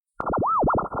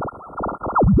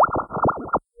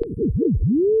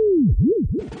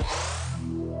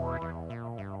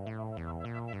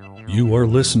You are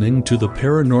listening to the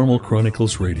Paranormal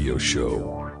Chronicles radio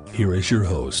show. Here is your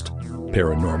host,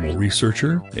 paranormal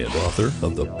researcher and author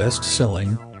of the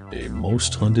best-selling A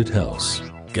Most Haunted House,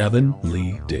 Gavin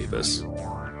Lee Davis.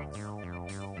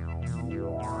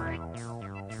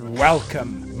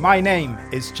 Welcome. My name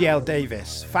is GL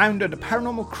Davis, founder of the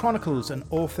Paranormal Chronicles and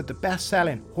author of the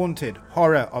best-selling Haunted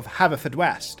Horror of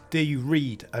Haverfordwest. Dare you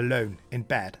read alone in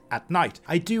bed at night?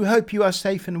 I do hope you are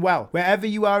safe and well. Wherever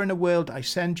you are in the world, I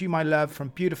send you my love from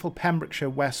beautiful Pembrokeshire,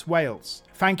 West Wales.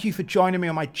 Thank you for joining me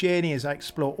on my journey as I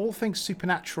explore all things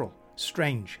supernatural,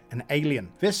 strange and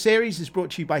alien. This series is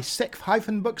brought to you by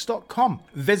sixth-books.com.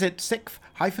 Visit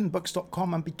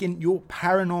sixth-books.com and begin your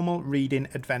paranormal reading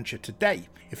adventure today.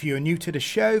 If you are new to the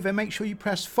show, then make sure you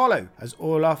press follow, as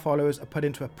all our followers are put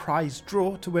into a prize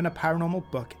draw to win a paranormal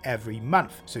book every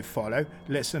month. So follow,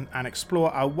 listen and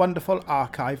explore our wonderful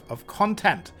archive of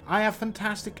content. I have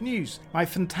fantastic news. My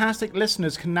fantastic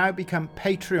listeners can now become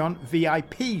Patreon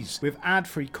VIPs with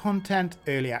ad-free content,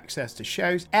 early access to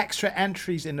shows, extra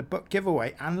entries in the book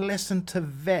giveaway, and listen to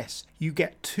this. You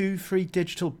get 2 free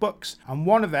digital books, and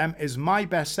one of them is my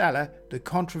bestseller, the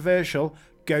controversial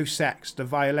Ghost Sex, The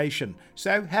Violation.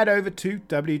 So head over to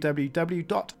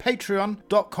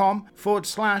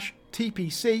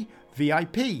www.patreon.com/TPC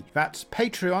VIP. That's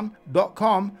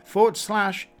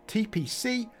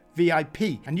patreon.com/TPC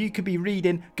VIP. And you could be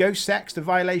reading Ghost Sex, The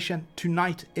Violation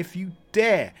tonight if you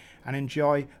dare, and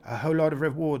enjoy a whole lot of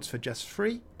rewards for just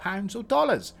 £3 or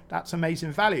dollars. That's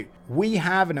amazing value. We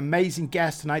have an amazing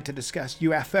guest tonight to discuss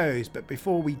UFOs, but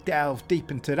before we delve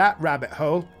deep into that rabbit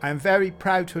hole, I am very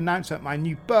proud to announce that my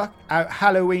new book, out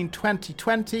Halloween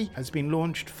 2020, has been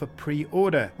launched for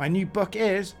pre-order. My new book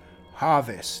is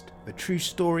Harvest, the true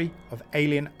story of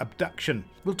alien abduction.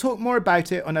 We'll talk more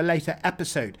about it on a later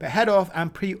episode, but head off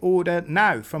and pre-order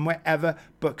now from wherever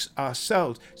books are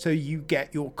sold so you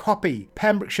get your copy.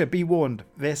 Pembrokeshire, be warned,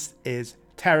 this is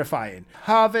terrifying.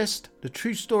 Harvest, the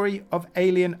true story of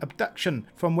alien abduction,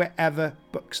 from wherever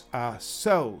books are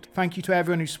sold. Thank you to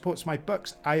everyone who supports my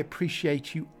books. I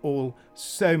appreciate you all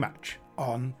so much.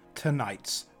 On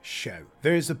tonight's show,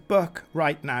 there is a book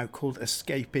right now called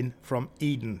Escaping from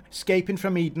Eden. Escaping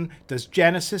from Eden. Does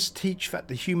Genesis teach that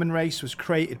the human race was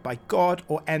created by God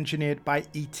or engineered by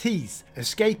ETs?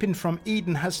 Escaping from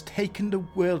Eden has taken the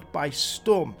world by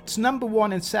storm. It's number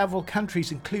 1 in several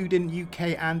countries, including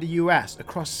UK and the US,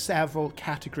 across several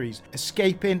categories.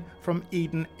 Escaping from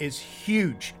Eden is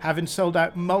huge, having sold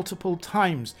out multiple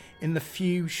times in the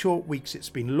few short weeks it's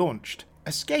been launched.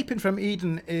 Escaping from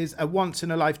Eden is a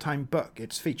once-in-a-lifetime book.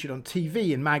 It's featured on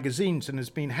TV and magazines and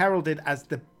has been heralded as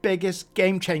the biggest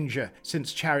game changer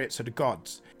since Chariots of the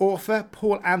Gods. Author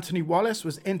Paul Anthony Wallace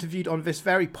was interviewed on this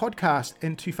very podcast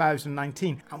in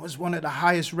 2019 and was one of the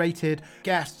highest rated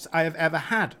guests I have ever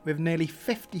had, with nearly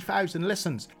 50,000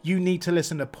 listens. You need to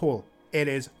listen to Paul. It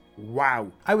is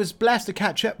wow. I was blessed to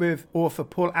catch up with author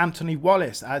Paul Anthony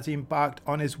Wallace as he embarked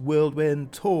on his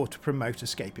whirlwind tour to promote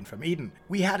Escaping from Eden.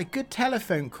 We had a good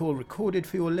telephone call recorded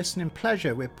for your listening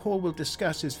pleasure, where Paul will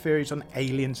discuss his theories on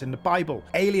aliens in the Bible,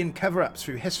 alien cover-ups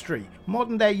through history,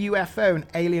 modern-day UFO and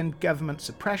alien government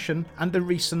suppression, and the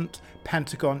recent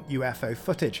Pentagon UFO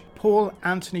footage. Paul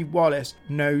Anthony Wallace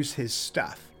knows his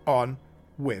stuff. On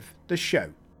with the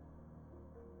show.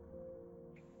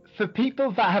 For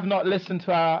people that have not listened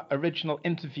to our original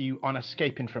interview on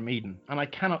Escaping from Eden, and I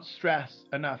cannot stress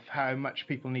enough how much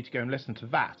people need to go and listen to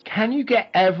that, can you get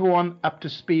everyone up to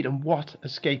speed on what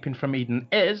Escaping from Eden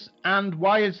is, and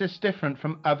why is this different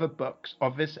from other books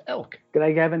of this ilk?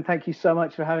 G'day, Gavin. Thank you so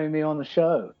much for having me on the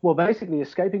show. Well, basically,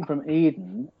 Escaping from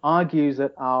Eden argues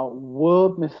that our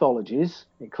world mythologies,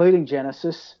 including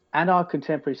Genesis and our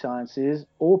contemporary sciences,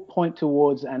 all point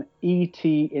towards an ET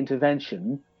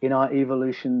intervention in our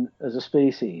evolution as a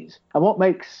species. And what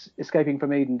makes Escaping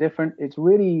from Eden different, it's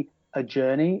really a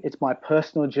journey. It's my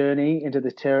personal journey into the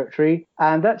territory.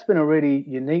 And that's been a really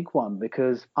unique one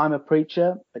because I'm a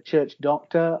preacher, a church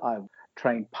doctor. I've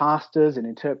trained pastors in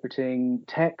interpreting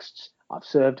texts. I've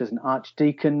served as an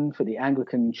archdeacon for the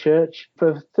Anglican Church.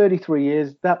 For 33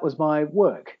 years, that was my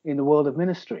work in the world of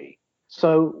ministry.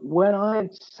 So when I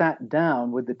sat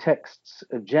down with the texts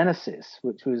of Genesis,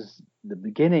 which was the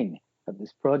beginning of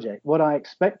this project, what I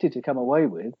expected to come away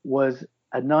with was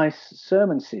a nice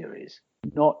sermon series,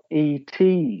 not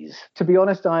ETs. To be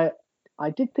honest, I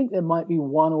did think there might be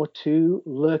 1 or 2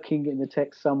 lurking in the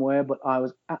text somewhere, but I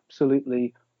was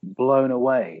absolutely blown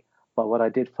away by what I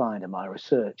did find in my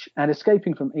research. And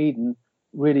Escaping from Eden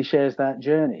really shares that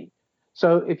journey.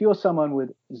 So if you're someone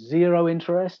with zero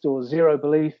interest or zero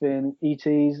belief in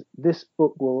ETs, this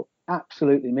book will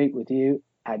absolutely meet with you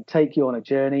and take you on a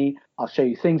journey. I'll show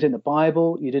you things in the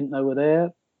Bible you didn't know were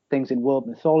there, things in world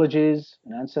mythologies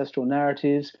and ancestral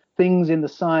narratives, things in the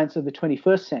science of the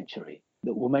 21st century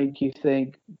that will make you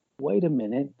think, wait a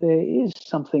minute, there is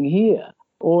something here.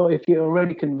 Or if you're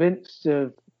already convinced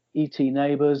of ET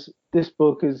neighbors, this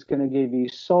book is going to give you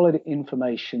solid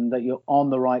information that you're on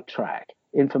the right track.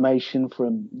 Information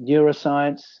from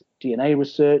neuroscience, DNA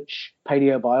research,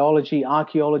 paleobiology,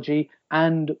 archaeology,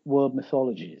 and world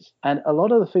mythologies. And a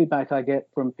lot of the feedback I get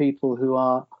from people who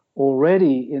are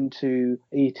already into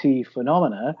ET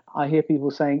phenomena, I hear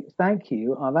people saying, thank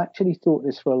you, I've actually thought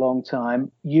this for a long time.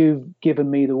 You've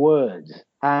given me the words.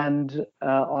 And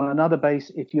on another base,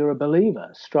 if you're a believer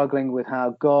struggling with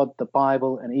how God, the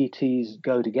Bible, and ETs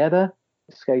go together,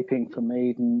 Escaping from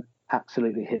Eden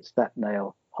absolutely hits that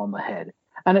nail on the head.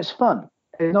 And it's fun.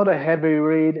 It's not a heavy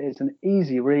read. It's an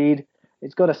easy read.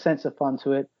 It's got a sense of fun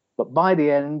to it. But by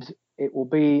the end, it will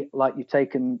be like you've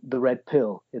taken the red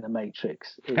pill in the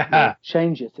Matrix. It will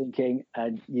change your thinking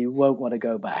and you won't want to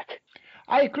go back.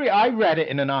 I agree. I read it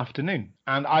in an afternoon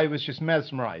and I was just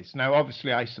mesmerized. Now,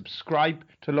 obviously, I subscribe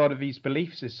to a lot of these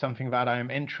beliefs. It's something that I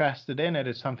am interested in. It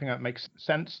is something that makes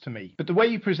sense to me. But the way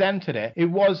you presented it, it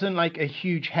wasn't like a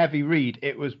huge, heavy read.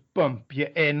 It was bump. You're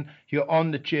in, you're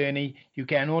on the journey. You're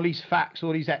getting all these facts,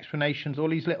 all these explanations, all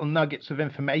these little nuggets of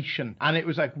information. And it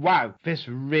was like, wow, this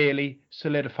really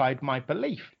solidified my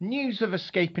belief. News of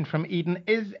Escaping from Eden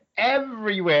is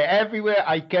everywhere. Everywhere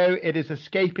I go, it is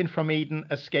Escaping from Eden,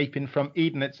 Escaping from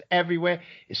Eden. It's everywhere.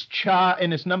 It's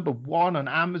charting. It's number 1 on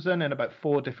Amazon in about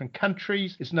 4 different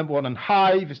countries. It's number 1 on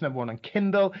Hive. It's number 1 on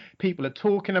Kindle. People are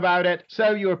talking about it.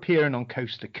 So you're appearing on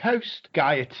Coast to Coast,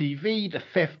 Gaia TV, The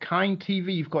Fifth Kind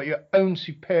TV. You've got your own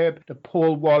superb, the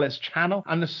Paul Wallace channel,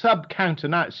 and the sub count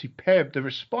on that is superb. The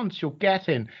response you're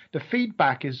getting, the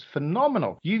feedback is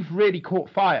phenomenal. You've really caught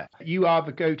fire. You are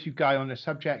the go-to guy on this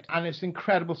subject, and it's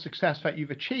incredible success that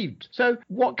you've achieved. So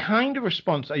what kind of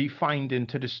response are you finding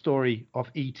to the story of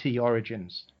ET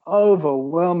origins?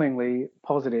 Overwhelmingly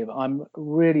positive. I'm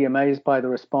really amazed by the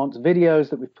response.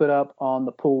 Videos that we've put up on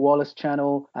the Paul Wallace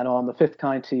channel and on the Fifth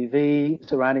Kind TV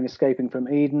surrounding Escaping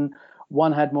from Eden.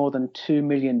 One had more than 2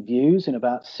 million views in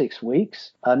about 6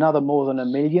 weeks, another more than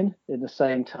 1 million in the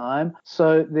same time.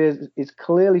 So it's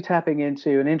clearly tapping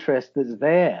into an interest that's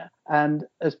there. And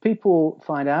as people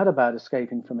find out about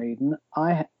Escaping from Eden,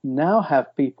 I now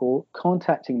have people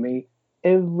contacting me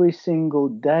every single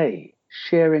day,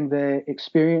 sharing their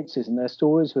experiences and their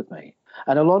stories with me.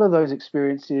 And a lot of those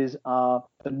experiences are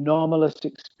anomalous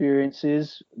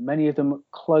experiences, many of them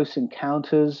close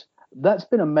encounters. That's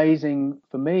been amazing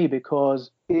for me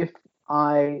because if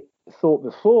I thought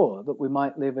before that we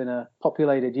might live in a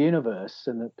populated universe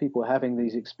and that people are having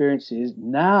these experiences,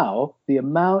 now the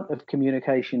amount of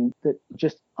communication that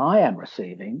just I am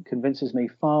receiving convinces me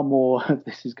far more of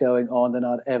this is going on than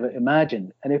I'd ever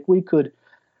imagined. And if we could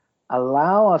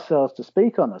allow ourselves to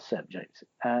speak on the subject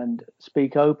and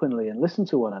speak openly and listen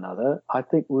to one another, I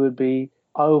think we would be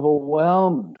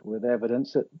overwhelmed with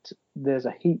evidence that there's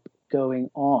a heap going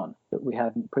on that we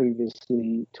hadn't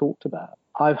previously talked about.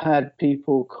 I've had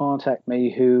people contact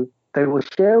me who they will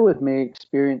share with me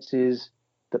experiences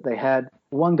that they had.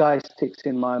 One guy sticks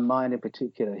in my mind in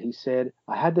particular. He said,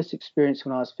 I had this experience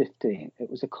when I was 15.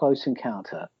 It was a close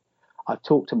encounter. I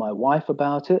talked to my wife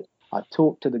about it. I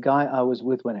talked to the guy I was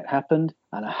with when it happened,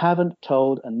 and I haven't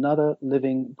told another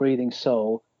living, breathing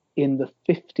soul in the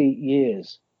 50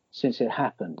 years since it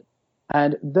happened.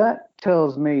 And that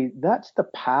tells me that's the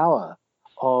power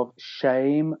of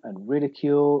shame and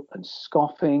ridicule and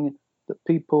scoffing that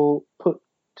people put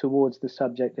towards the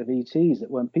subject of ETs, that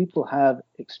when people have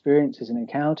experiences and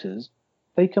encounters,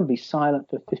 they can be silent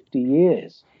for 50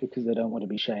 years because they don't want to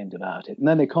be shamed about it. And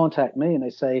then they contact me and they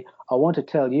say, I want to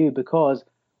tell you because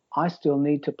I still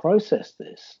need to process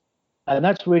this. And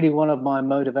that's really one of my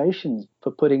motivations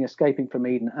for putting Escaping from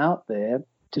Eden out there,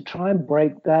 to try and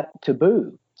break that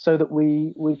taboo so that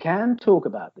we can talk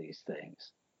about these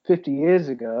things. 50 years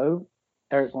ago,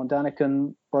 Eric von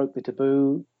Daniken broke the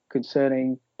taboo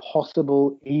concerning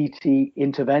possible ET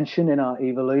intervention in our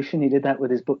evolution. He did that with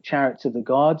his book Chariots of the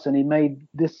Gods, and he made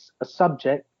this a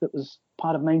subject that was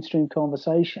part of mainstream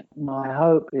conversation. My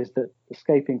hope is that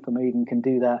Escaping from Eden can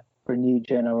do that for a new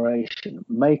generation,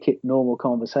 make it normal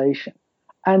conversation,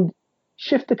 and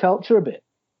shift the culture a bit.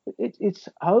 It's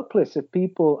hopeless if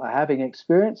people are having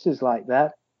experiences like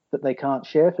that they can't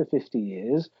share for 50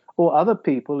 years, or other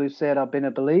people who said, I've been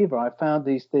a believer, I found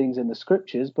these things in the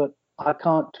scriptures, but I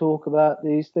can't talk about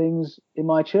these things in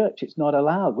my church. It's not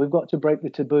allowed. We've got to break the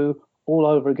taboo all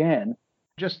over again.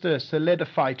 just to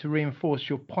solidify, to reinforce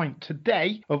your point,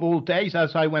 today, of all days,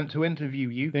 as I went to interview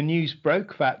you, the news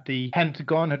broke that the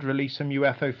Pentagon had released some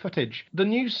UFO footage. The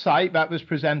news site that was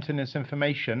presenting this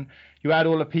information, you had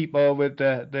all the people with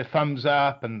the thumbs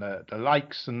up and the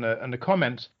likes and the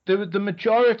comments. The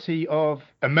majority of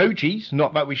emojis,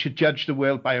 not that we should judge the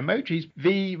world by emojis,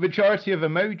 the majority of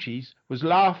emojis was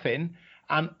laughing.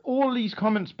 And all these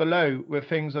comments below were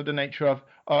things of the nature of,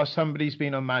 oh, somebody's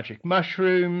been on magic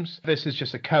mushrooms. This is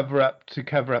just a cover-up to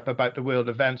cover up about the world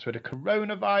events with the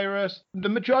coronavirus. The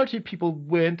majority of people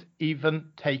weren't even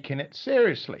taking it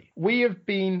seriously. We have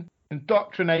been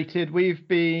indoctrinated.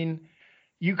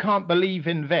 You can't believe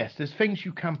in this. There's things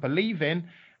you can't believe in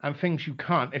and things you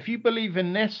can't. If you believe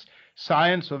in this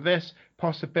science or this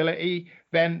possibility,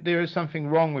 then there is something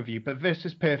wrong with you. But this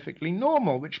is perfectly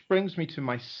normal, which brings me to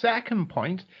my second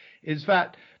point, is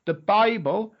that the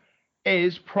Bible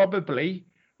is probably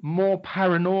more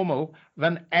paranormal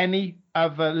than any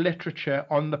other literature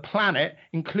on the planet,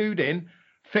 including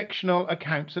fictional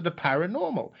accounts of the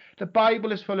paranormal. The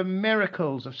Bible is full of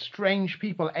miracles, of strange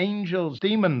people, angels,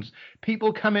 demons,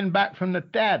 people coming back from the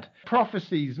dead,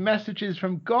 prophecies, messages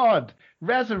from God,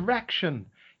 resurrection.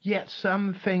 Yet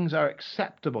some things are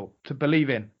acceptable to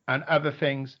believe in and other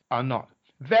things are not.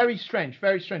 Very strange,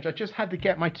 very strange. I just had to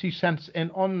get my 2 cents in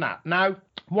on that. Now,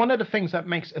 one of the things that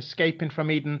makes Escaping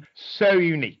from Eden so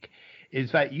unique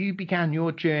is that you began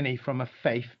your journey from a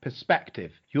faith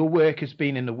perspective. Your work has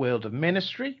been in the world of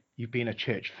ministry. You've been a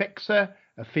church fixer,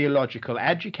 a theological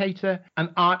educator, an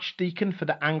archdeacon for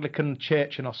the Anglican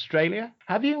Church in Australia.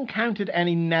 Have you encountered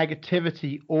any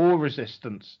negativity or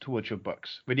resistance towards your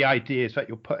books with the ideas that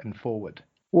you're putting forward?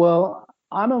 Well,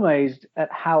 I'm amazed at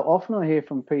how often I hear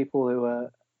from people who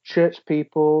are church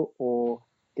people or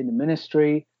in the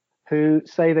ministry who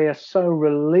say they are so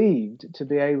relieved to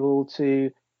be able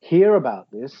to hear about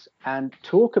this and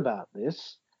talk about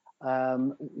this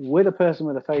with a person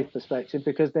with a faith perspective,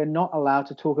 because they're not allowed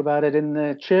to talk about it in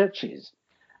their churches.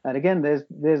 And again,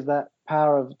 there's that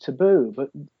power of taboo, but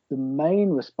the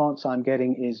main response I'm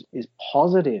getting is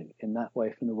positive in that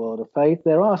way from the world of faith.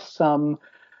 There are some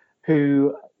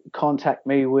who contact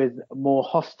me with more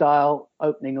hostile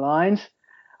opening lines,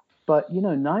 but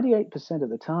 98% of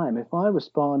the time, if I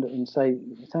respond and say,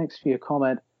 thanks for your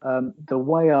comment, the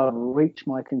way I'll reach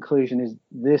my conclusion is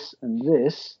this and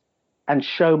this, and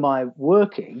show my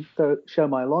working, show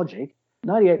my logic,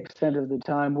 98% of the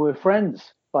time we're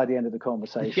friends by the end of the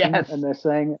conversation. Yes. And they're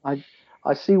saying,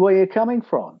 I see where you're coming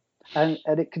from. And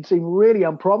it can seem really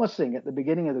unpromising at the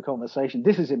beginning of the conversation.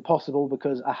 This is impossible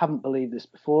because I haven't believed this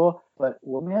before. But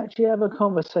when we actually have a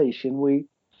conversation, we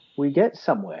get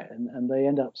somewhere, and they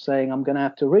end up saying, I'm going to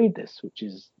have to read this, which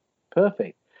is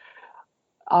perfect.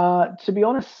 To be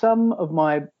honest, some of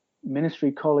my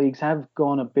ministry colleagues have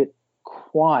gone a bit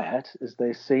quiet as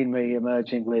they've seen me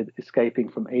emerging with Escaping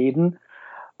from Eden.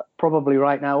 Probably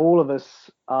right now, all of us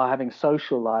are having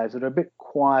social lives that are a bit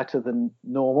quieter than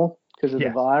normal because of the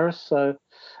virus. So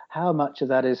how much of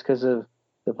that is because of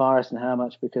the virus and how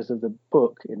much because of the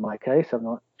book, in my case, I'm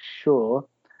not sure.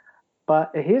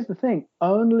 But here's the thing.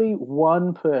 Only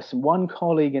one person, one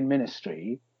colleague in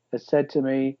ministry has said to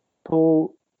me,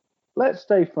 Paul, let's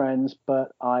stay friends,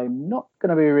 but I'm not going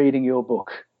to be reading your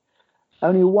book.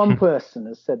 Only one person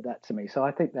has said that to me. So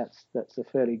I think that's a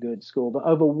fairly good score. But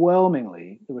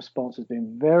overwhelmingly, the response has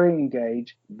been very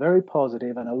engaged, very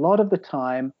positive. And a lot of the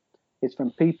time, it's from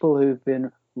people who've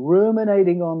been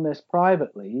ruminating on this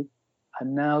privately,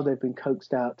 and now they've been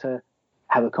coaxed out to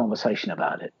have a conversation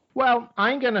about it. Well,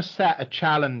 I'm going to set a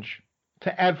challenge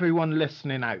to everyone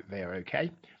listening out there, okay?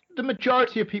 The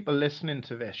majority of people listening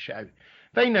to this show,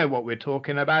 they know what we're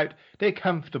talking about. They're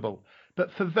comfortable.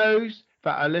 But for those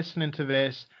that are listening to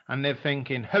this and they're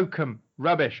thinking, hokum,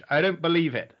 rubbish, I don't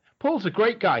believe it. Paul's a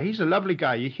great guy. He's a lovely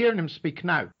guy. You're hearing him speak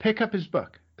now. Pick up his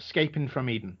book, Escaping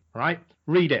from Eden, right?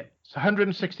 Read it. It's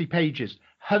 160 pages,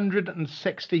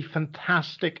 160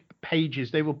 fantastic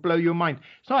pages. They will blow your mind.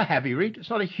 It's not a heavy read.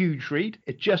 It's not a huge read.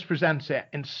 It just presents it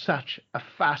in such a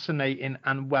fascinating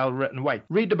and well-written way.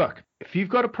 Read the book. If you've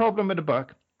got a problem with the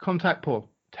book, contact Paul.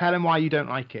 Tell him why you don't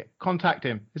like it. Contact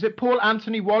him. Is it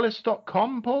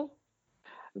paulanthonywallace.com, Paul?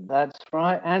 That's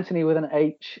right. Anthony with an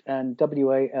H and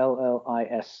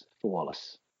Wallis for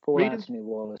Wallace.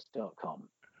 paulanthonywallace.com.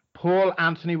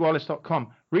 paulanthonywallace.com.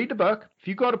 Read the book. If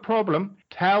you've got a problem,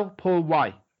 tell Paul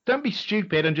why. Don't be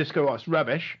stupid and just go, oh, it's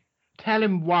rubbish. Tell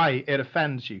him why it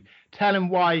offends you. Tell him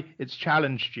why it's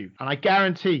challenged you. And I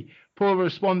guarantee Paul will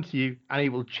respond to you and he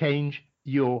will change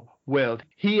your world.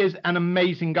 He is an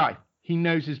amazing guy. He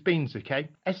knows his beans, okay?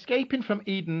 Escaping from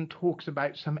Eden talks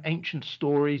about some ancient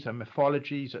stories and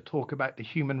mythologies that talk about the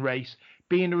human race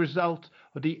being a result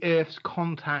of the Earth's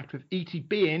contact with ET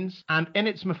beings and in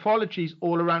its mythologies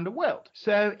all around the world.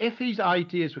 So if these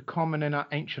ideas were common in our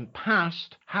ancient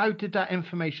past, how did that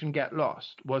information get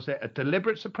lost? Was it a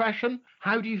deliberate suppression?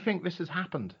 How do you think this has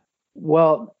happened?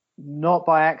 Well, not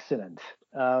by accident.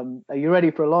 Are you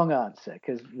ready for a long answer?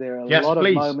 Because there are a Yes, lot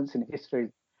please. of moments in history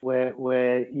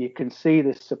where you can see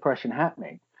this suppression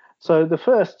happening. So the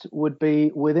first would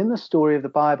be within the story of the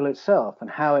Bible itself and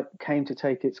how it came to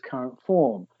take its current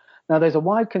form. Now, there's a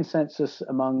wide consensus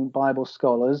among Bible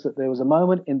scholars that there was a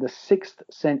moment in the 6th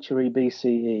century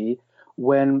BCE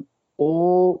when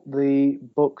all the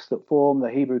books that form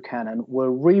the Hebrew canon were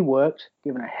reworked,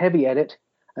 given a heavy edit,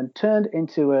 and turned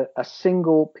into a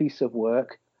single piece of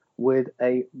work with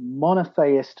a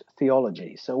monotheist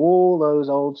theology. So all those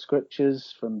old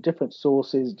scriptures from different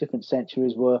sources, different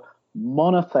centuries were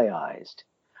monotheized.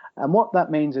 And what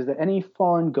that means is that any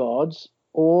foreign gods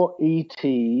or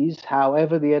ETs,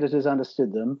 however the editors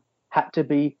understood them, had to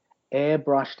be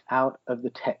airbrushed out of the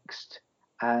text.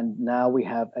 And now we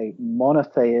have a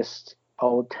monotheist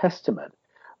Old Testament.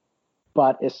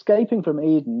 But Escaping from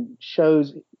Eden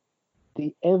shows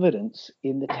the evidence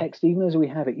in the text, even as we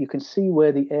have it. You can see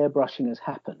where the airbrushing has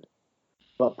happened.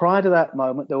 But prior to that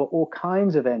moment, there were all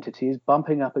kinds of entities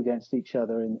bumping up against each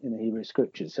other in the Hebrew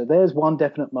scriptures. So there's one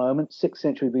definite moment, 6th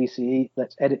century BCE.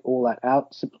 Let's edit all that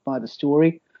out, simplify the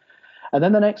story. And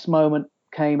then the next moment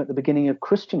came at the beginning of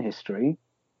Christian history.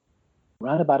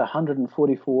 Around about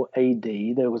 144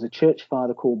 AD, there was a church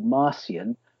father called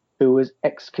Marcion who was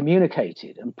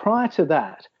excommunicated. And prior to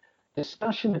that,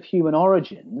 discussion of human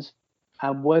origins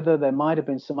and whether there might have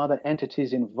been some other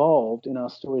entities involved in our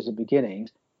stories of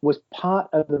beginnings was part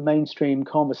of the mainstream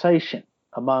conversation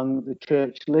among the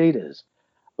church leaders.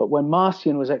 But when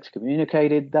Marcion was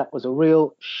excommunicated, that was a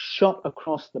real shot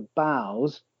across the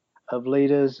bows of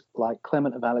leaders like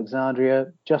Clement of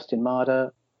Alexandria, Justin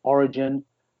Martyr, Origen,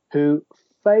 who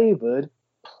favored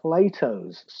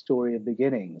Plato's story of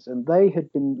beginnings. And they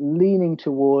had been leaning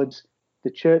towards the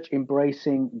church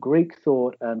embracing Greek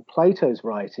thought and Plato's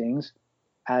writings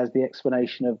as the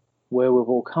explanation of where we've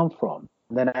all come from,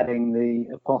 and then adding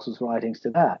the apostles' writings to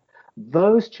that.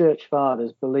 Those church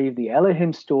fathers believed the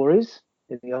Elohim stories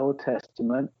in the Old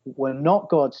Testament were not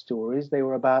God's stories. They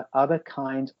were about other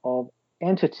kinds of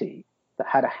entity that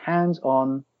had a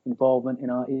hands-on involvement in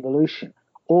our evolution.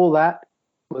 All that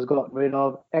was gotten rid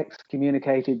of,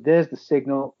 excommunicated. There's the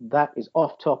signal. That is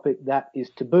off topic. That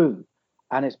is taboo.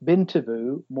 And it's been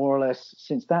taboo more or less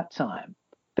since that time.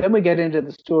 Then we get into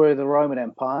the story of the Roman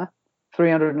Empire.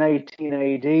 318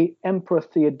 AD, Emperor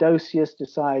Theodosius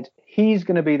decides he's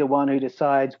going to be the one who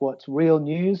decides what's real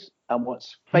news and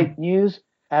what's fake news.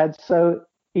 And so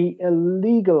he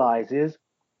illegalizes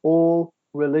all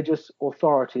religious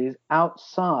authorities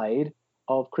outside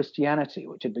of Christianity,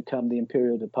 which had become the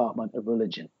imperial department of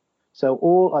religion. So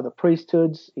all other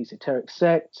priesthoods, esoteric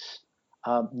sects,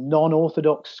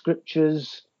 non-orthodox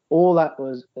scriptures, all that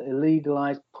was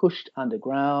illegalized, pushed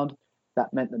underground.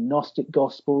 That meant the Gnostic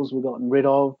Gospels were gotten rid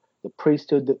of, the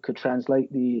priesthood that could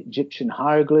translate the Egyptian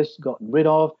hieroglyphs gotten rid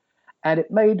of, and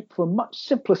it made for a much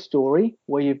simpler story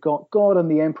where you've got God and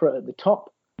the emperor at the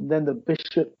top, then the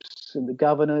bishops and the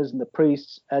governors and the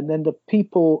priests, and then the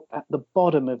people at the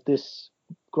bottom of this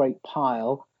great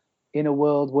pile in a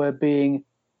world where being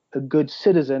a good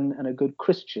citizen and a good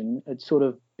Christian had sort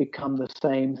of become the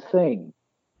same thing.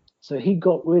 So he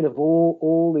got rid of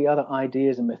all the other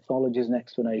ideas and mythologies and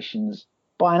explanations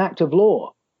by an act of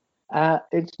law.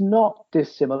 It's not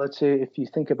dissimilar to if you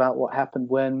think about what happened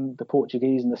when the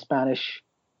Portuguese and the Spanish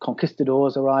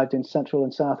conquistadors arrived in Central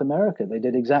and South America. They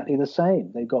did exactly the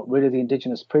same. They got rid of the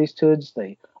indigenous priesthoods.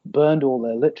 They burned all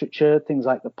their literature, things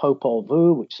like the Popol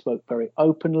Vuh, which spoke very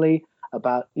openly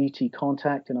about ET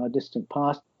contact in our distant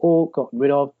past, all got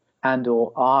rid of and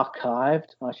or archived,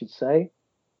 I should say.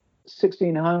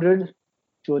 1600,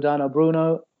 Giordano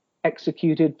Bruno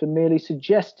executed for merely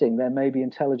suggesting there may be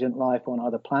intelligent life on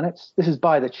other planets. This is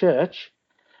by the church,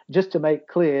 just to make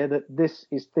clear that this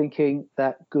is thinking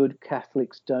that good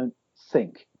Catholics don't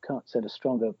think. You can't send a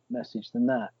stronger message than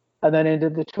that. And then into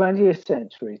the 20th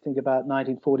century, think about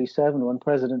 1947 when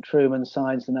President Truman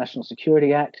signs the National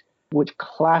Security Act, which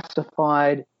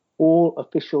classified all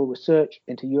official research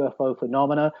into UFO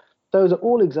phenomena. Those are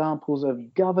all examples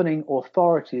of governing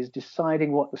authorities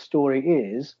deciding what the story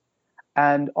is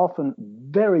and often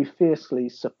very fiercely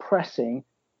suppressing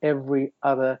every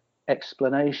other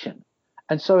explanation.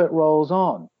 And so it rolls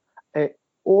on.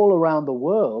 All around the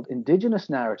world, indigenous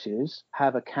narratives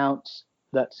have accounts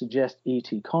that suggest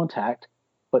ET contact,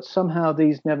 but somehow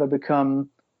these never become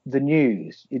the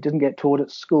news. It doesn't get taught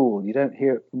at school. You don't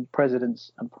hear it from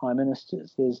presidents and prime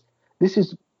ministers. This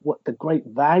is what the great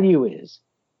value is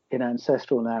in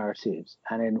ancestral narratives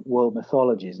and in world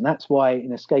mythologies. And that's why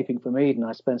in Escaping from Eden,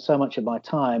 I spend so much of my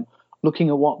time looking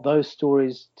at what those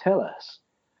stories tell us.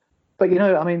 But,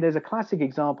 there's a classic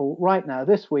example right now,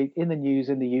 this week in the news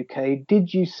in the UK.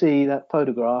 Did you see that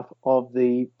photograph of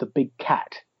the big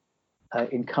cat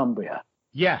in Cumbria?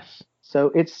 Yes.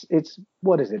 So it's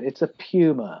what is it? It's a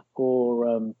puma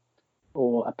or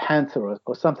a panther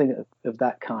or something of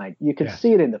that kind. You can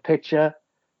see it in the picture.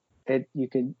 You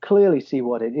can clearly see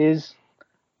what it is.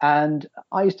 And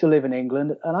I used to live in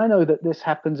England, and I know that this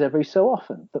happens every so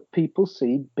often, that people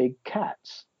see big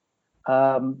cats.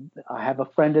 I have a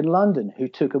friend in London who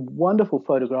took a wonderful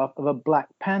photograph of a black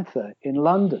panther in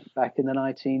London back in the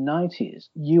 1990s.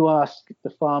 You ask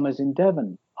the farmers in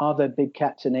Devon, are there big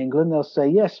cats in England? They'll say,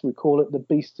 yes, we call it the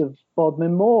beast of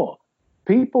Bodmin Moor.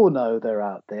 People know they're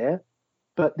out there.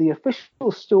 But the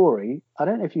official story, I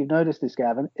don't know if you've noticed this,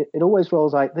 Gavin, it always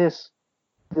rolls like this.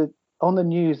 On the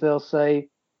news, they'll say,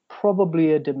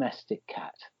 probably a domestic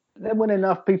cat. Then when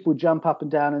enough people jump up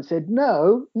and down and said,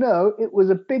 no, it was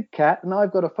a big cat, and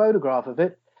I've got a photograph of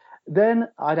it, then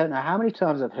I don't know how many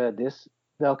times I've heard this,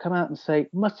 they'll come out and say,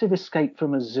 must have escaped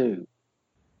from a zoo.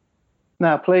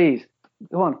 Now, please,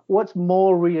 go on. What's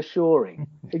more reassuring?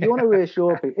 If you want to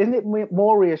reassure people, isn't it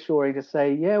more reassuring to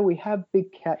say, yeah, we have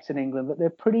big cats in England, but they're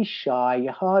pretty shy.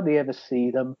 You hardly ever see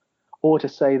them. Or to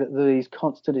say that there are these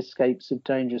constant escapes of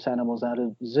dangerous animals out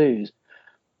of zoos.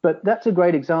 But that's a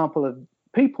great example of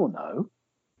people know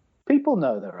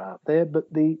they're out there, but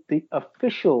the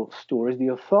official stories, the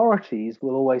authorities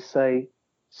will always say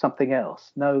something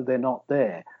else. No, they're not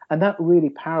there. And that really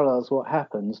parallels what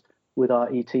happens with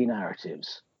our ET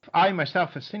narratives. I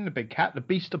myself have seen the big cat, the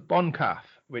beast of Boncath,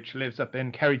 which lives up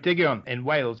in Ceredigion in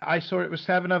Wales. I saw it with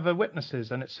 7 other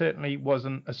witnesses, and it certainly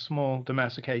wasn't a small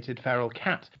domesticated feral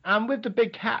cat. And with the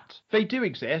big cat, they do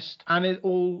exist, and it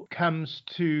all comes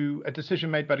to a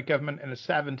decision made by the government in the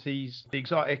 70s, the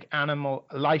Exotic Animal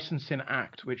Licensing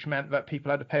Act, which meant that people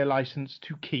had to pay a license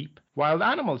to keep wild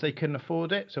animals. They couldn't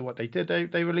afford it, so what they did,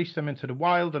 they released them into the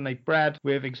wild, and they bred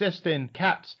with existing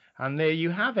cats. And there you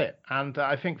have it. And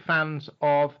I think fans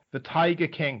of the Tiger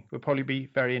King would probably be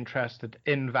very interested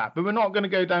in that. But we're not going to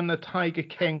go down the Tiger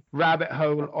King rabbit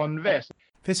hole on this.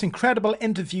 This incredible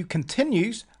interview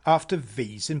continues after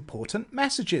these important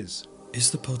messages. Is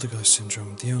the poltergeist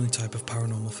syndrome the only type of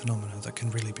paranormal phenomena that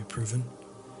can really be proven?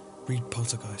 Read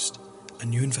Poltergeist, a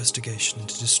new investigation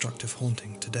into destructive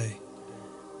haunting today.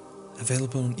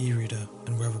 Available on e-reader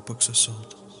and wherever books are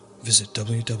sold. Visit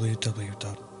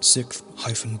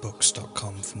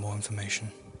www.sixth-books.com for more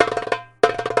information.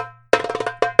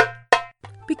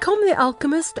 Become the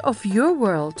alchemist of your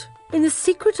world. In The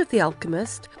Secret of the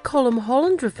Alchemist, Colm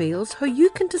Holland reveals how you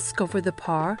can discover the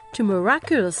power to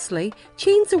miraculously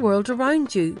change the world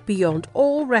around you beyond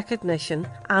all recognition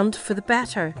and for the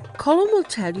better. Colm will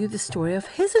tell you the story of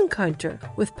his encounter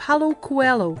with Paulo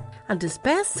Coelho and his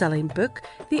best-selling book,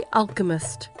 The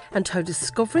Alchemist, and how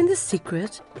discovering the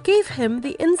secret gave him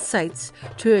the insights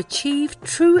to achieve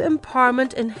true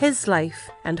empowerment in his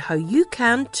life, and how you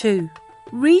can too.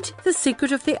 Read The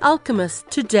Secret of the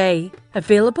Alchemist today,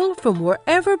 available from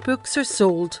wherever books are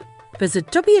sold. Visit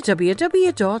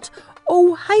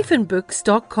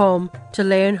www.o-books.com to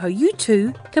learn how you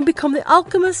too can become the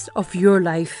alchemist of your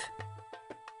life.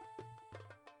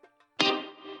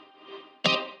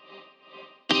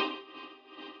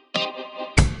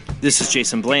 This is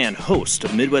Jason Bland, host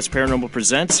of Midwest Paranormal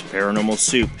Presents Paranormal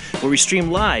Soup, where we stream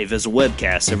live as a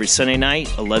webcast every Sunday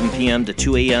night, 11 p.m. to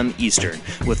 2 a.m. Eastern,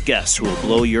 with guests who will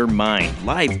blow your mind.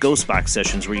 Live ghost box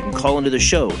sessions where you can call into the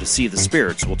show to see if the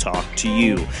spirits will talk to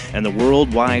you, and the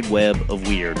world wide web of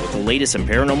weird with the latest in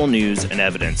paranormal news and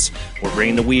evidence. We're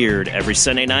bringing the weird every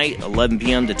Sunday night, 11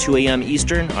 p.m. to 2 a.m.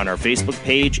 Eastern on our Facebook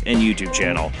page and YouTube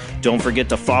channel. Don't forget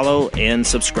to follow and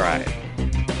subscribe.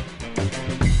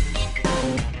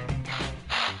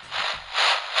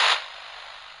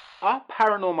 Are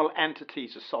paranormal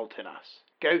entities assaulting us?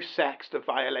 Ghost Sex: The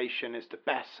Violation is the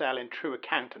best-selling true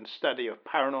account and study of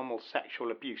paranormal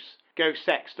sexual abuse. Ghost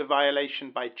Sex: The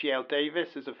Violation by G.L.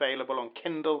 Davis is available on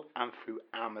Kindle and through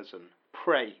Amazon.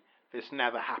 Pray this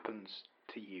never happens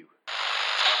to you.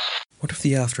 What if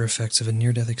the after effects of a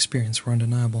near-death experience were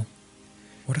undeniable?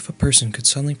 What if a person could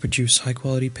suddenly produce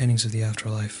high-quality paintings of the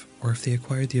afterlife, or if they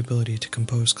acquired the ability to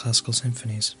compose classical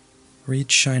symphonies?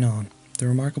 Read Shine On, the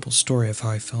remarkable story of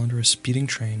how I fell into a speeding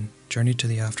train, journeyed to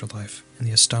the afterlife, and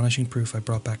the astonishing proof I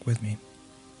brought back with me.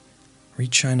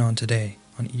 Read Shine On today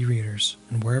on e-readers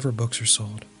and wherever books are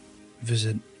sold.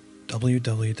 Visit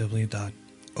www.o-books.com.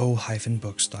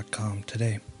 o-books.com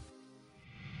today.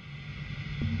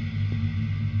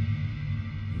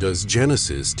 Does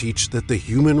Genesis teach that the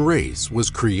human race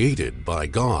was created by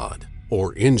God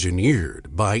or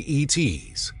engineered by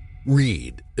ETs?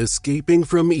 Read Escaping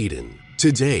from Eden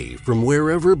today from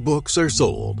wherever books are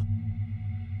sold.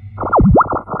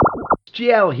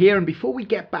 GL here, and before we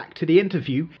get back to the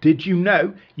interview, did you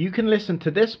know you can listen to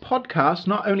this podcast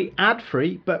not only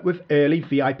ad-free but with early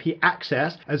VIP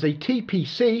access as a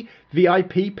TPC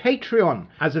VIP Patreon?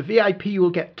 As a VIP, you will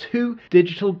get 2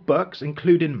 digital books,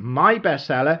 including my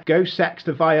bestseller, Go Sex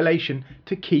to Violation,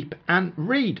 to keep and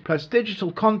read, plus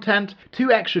digital content, 2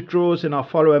 extra draws in our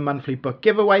follower monthly book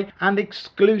giveaway, and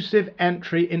exclusive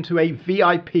entry into a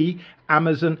VIP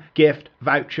Amazon gift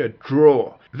voucher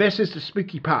draw. This is the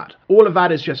spooky part. All of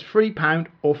that is just £3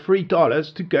 or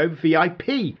 $3 to go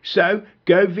VIP. So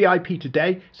go VIP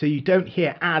today so you don't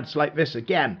hear ads like this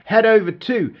again. Head over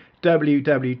to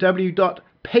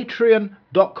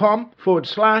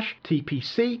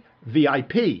www.patreon.com/TPC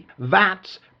VIP.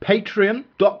 That's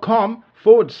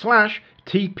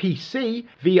patreon.com/TPC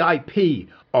VIP.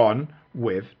 On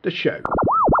with the show.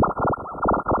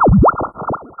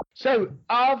 So,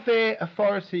 are there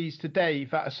authorities today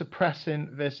that are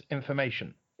suppressing this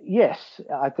information? Yes,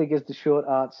 I think is the short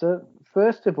answer.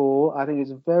 First of all, I think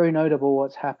it's very notable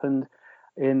what's happened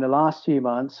in the last few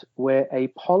months where a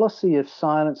policy of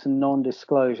silence and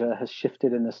non-disclosure has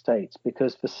shifted in the States,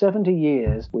 because for 70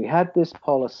 years we had this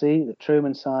policy that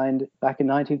Truman signed back in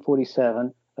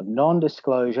 1947 of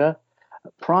non-disclosure.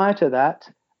 Prior to that,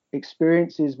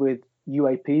 experiences with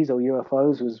UAPs or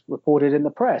UFOs was reported in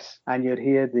the press, and you'd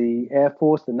hear the Air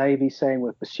Force, the Navy saying,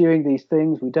 we're pursuing these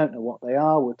things, we don't know what they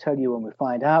are, we'll tell you when we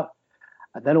find out.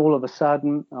 And then all of a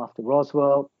sudden, after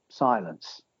Roswell,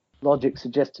 silence. Logic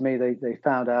suggests to me they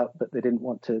found out, but they didn't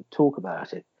want to talk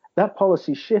about it. That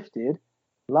policy shifted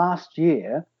last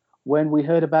year when we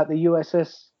heard about the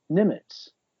USS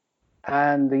Nimitz,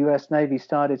 and the US Navy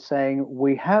started saying,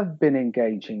 we have been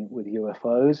engaging with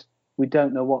UFOs, we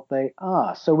don't know what they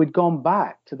are. So we'd gone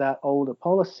back to that older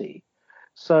policy.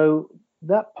 So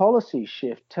that policy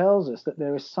shift tells us that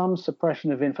there is some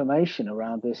suppression of information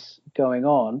around this going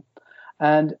on.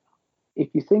 And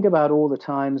if you think about all the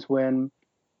times when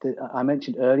I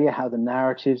mentioned earlier how the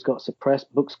narratives got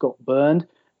suppressed, books got burned,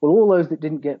 well, all those that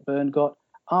didn't get burned got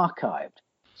archived.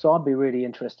 So I'd be really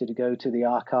interested to go to the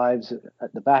archives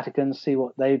at the Vatican, see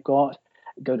what they've got,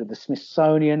 go to the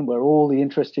Smithsonian, where all the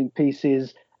interesting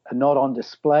pieces are not on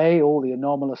display. All the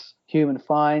anomalous human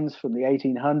finds from the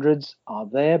 1800s are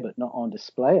there, but not on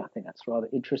display. I think that's rather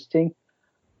interesting.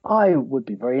 I would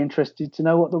be very interested to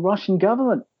know what the Russian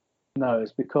government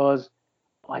knows, because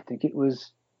I think it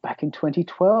was back in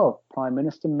 2012, Prime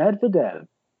Minister Medvedev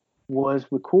was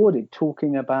recorded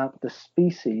talking about the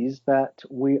species that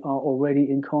we are already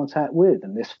in contact with,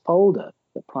 and this folder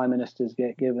that prime ministers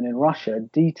get given in Russia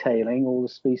detailing all the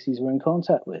species we're in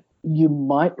contact with. You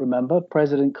might remember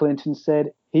President Clinton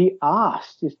said he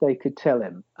asked if they could tell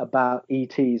him about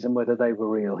ETs and whether they were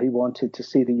real. He wanted to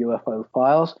see the UFO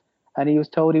files, and he was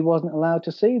told he wasn't allowed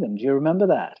to see them. Do you remember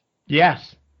that?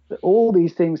 Yes. But all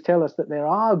these things tell us that there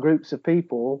are groups of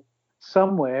people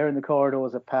somewhere in the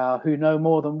corridors of power who know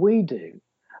more than we do.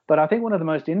 But I think one of the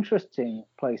most interesting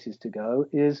places to go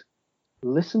is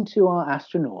listen to our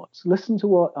astronauts, listen to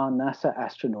what our NASA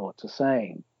astronauts are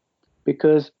saying,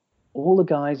 because all the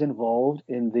guys involved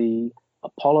in the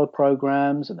Apollo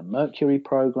programs and the Mercury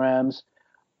programs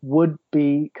would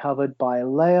be covered by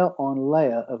layer on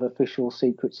layer of official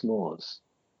secrets laws.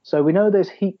 So we know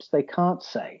there's heaps they can't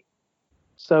say.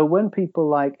 So when people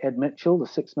like Ed Mitchell, the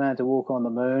 6th man to walk on the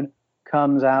moon,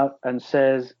 comes out and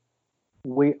says,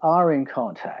 we are in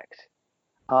contact,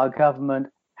 our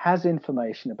government has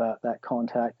information about that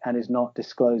contact and is not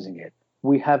disclosing it.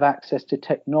 We have access to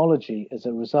technology as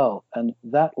a result, and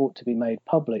that ought to be made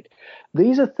public.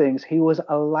 These are things he was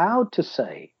allowed to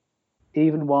say,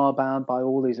 even while bound by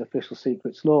all these official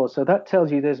secrets laws. So that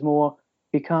tells you there's more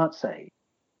he can't say.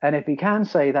 And if he can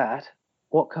say that,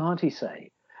 what can't he say?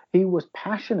 He was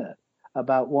passionate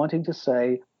about wanting to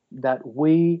say that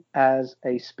we as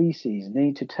a species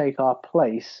need to take our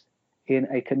place in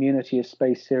a community of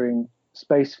spacefaring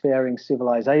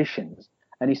civilizations.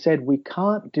 And he said we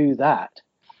can't do that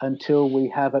until we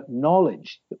have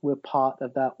acknowledged that we're part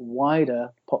of that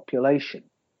wider population.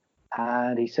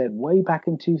 And he said way back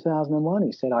in 2001,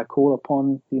 he said, I call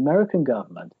upon the American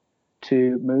government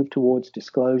to move towards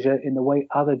disclosure in the way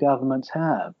other governments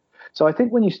have. So I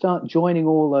think when you start joining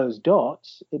all those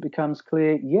dots, it becomes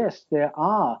clear, yes, there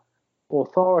are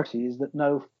authorities that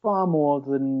know far more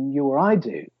than you or I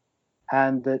do.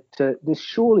 And that this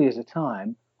surely is a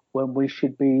time when we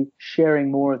should be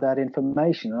sharing more of that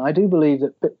information. And I do believe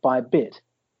that bit by bit,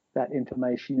 that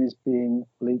information is being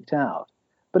leaked out.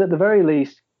 But at the very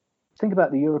least, think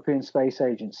about the European Space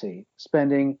Agency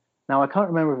spending, now I can't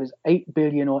remember if it's $8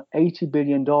 billion or $80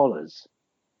 billion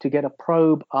to get a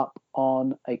probe up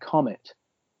on a comet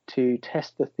to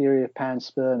test the theory of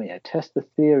panspermia, test the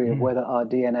theory of whether our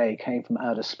DNA came from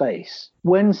outer space.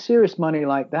 When serious money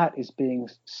like that is being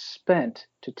spent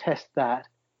to test that,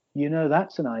 you know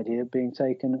that's an idea being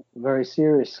taken very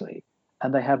seriously,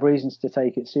 and they have reasons to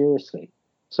take it seriously.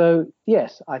 So,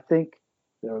 yes, I think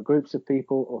there are groups of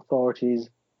people, authorities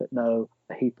that know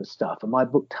a heap of stuff, and my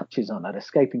book touches on that.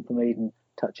 Escaping from Eden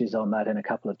touches on that in a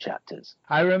couple of chapters.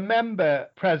 I remember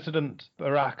President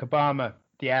Barack Obama,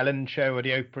 the Ellen show or the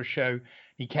Oprah show,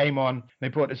 he came on, they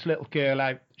brought this little girl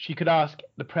out. She could ask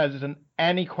the president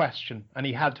any question and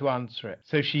he had to answer it.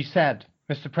 So she said,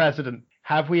 "Mr. President,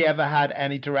 have we ever had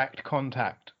any direct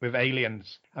contact with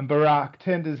aliens?" And Barack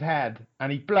turned his head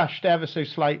and he blushed ever so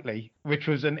slightly, which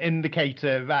was an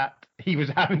indicator that he was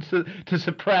having to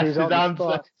suppress his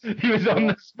answer. He was on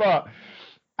the spot.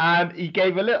 And he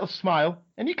gave a little smile,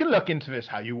 and you can look into this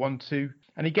how you want to.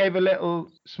 And he gave a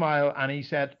little smile and he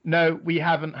said, "No, we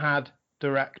haven't had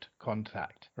direct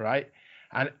contact," right?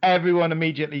 And everyone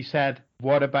immediately said,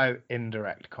 "What about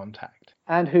indirect contact?"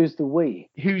 And who's the we?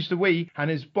 Who's the we? And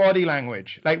his body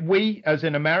language. Like we as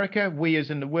in America, we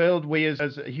as in the world, we as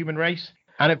a human race.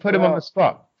 And it put him on the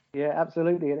spot. Yeah,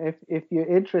 absolutely. And if you're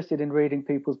interested in reading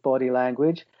people's body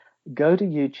language, go to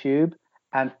YouTube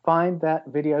and find that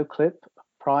video clip,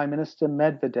 Prime Minister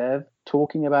Medvedev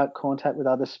talking about contact with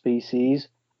other species,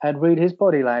 and read his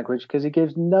body language, because he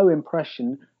gives no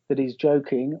impression that he's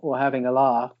joking or having a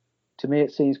laugh. To me,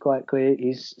 it seems quite clear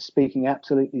he's speaking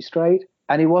absolutely straight,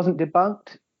 and he wasn't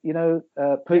debunked. You know,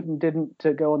 Putin didn't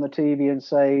go on the TV and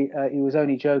say he was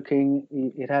only joking,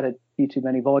 he'd had a few too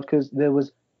many vodkas. There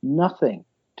was nothing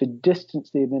to distance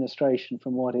the administration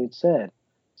from what he'd said.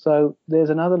 So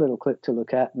there's another little clip to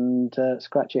look at and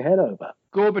scratch your head over.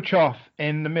 Gorbachev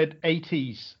in the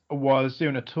mid-80s was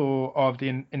doing a tour of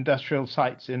the industrial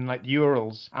sites in like the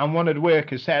Urals, and one of the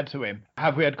workers said to him,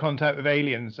 "Have we had contact with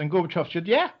aliens?" And Gorbachev said,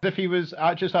 "Yeah." If he was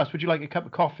just asked, "Would you like a cup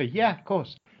of coffee?" "Yeah, of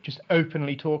course." Just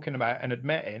openly talking about and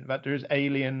admitting that there's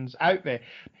aliens out there.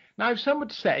 Now, some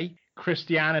would say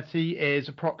Christianity is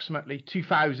approximately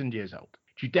 2,000 years old.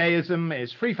 Judaism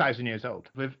is 3,000 years old,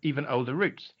 with even older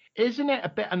roots. Isn't it a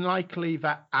bit unlikely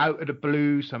that out of the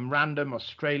blue, some random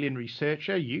Australian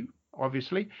researcher, you,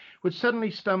 obviously, would suddenly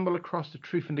stumble across the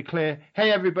truth and declare,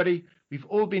 "Hey, everybody, we've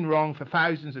all been wrong for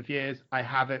thousands of years. I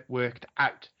have it worked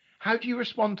out." How do you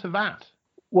respond to that?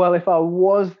 Well, if I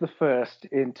was the first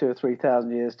in 2,000 or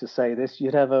 3,000 years to say this,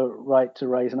 you'd have a right to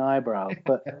raise an eyebrow.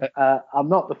 But I'm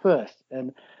not the first.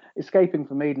 And Escaping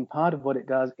from Eden, part of what it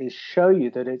does is show you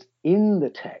that it's in the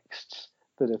texts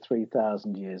that are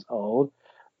 3,000 years old.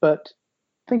 But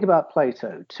think about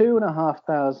Plato.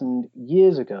 2,500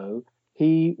 years ago,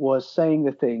 he was saying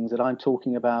the things that I'm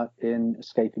talking about in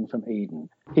Escaping from Eden.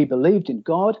 He believed in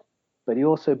God, but he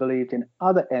also believed in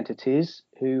other entities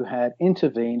who had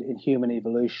intervened in human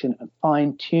evolution and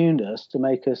fine-tuned us to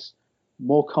make us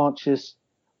more conscious,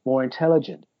 more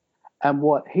intelligent. And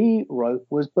what he wrote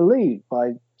was believed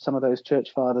by some of those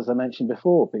church fathers I mentioned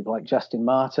before, people like Justin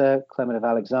Martyr, Clement of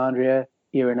Alexandria,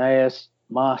 Irenaeus,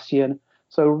 Marcion.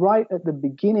 So right at the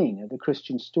beginning of the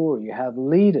Christian story, you have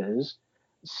leaders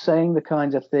saying the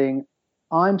kinds of thing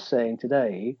I'm saying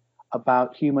today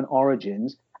about human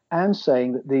origins, and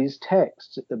saying that these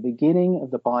texts at the beginning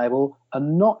of the Bible are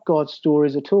not God's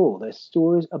stories at all. They're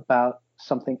stories about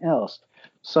something else.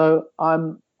 So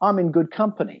I'm in good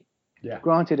company. Yeah.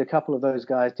 Granted, a couple of those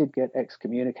guys did get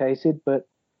excommunicated, but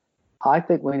I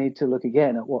think we need to look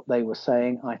again at what they were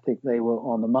saying. I think they were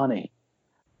on the money.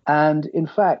 And in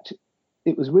fact,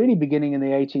 it was really beginning in the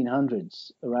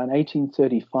 1800s. Around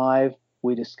 1835,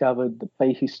 we discovered the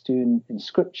Behistun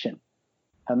inscription.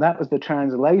 And that was the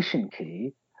translation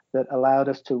key that allowed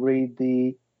us to read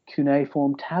the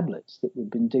cuneiform tablets that we've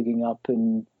been digging up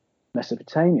in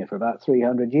Mesopotamia for about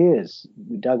 300 years.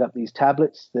 We dug up these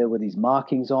tablets. There were these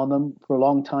markings on them. For a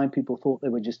long time, people thought they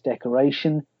were just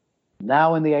decoration.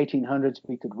 Now in the 1800s,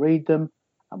 we could read them,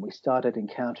 and we started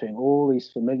encountering all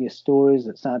these familiar stories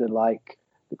that sounded like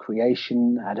the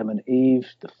creation, Adam and Eve,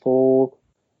 the fall,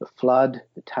 the flood,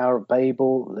 the Tower of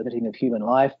Babel, the limiting of human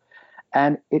life.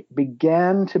 And it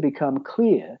began to become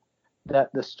clear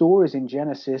that the stories in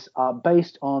Genesis are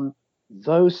based on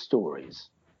those stories.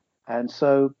 And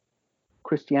so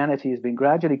Christianity has been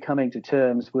gradually coming to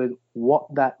terms with what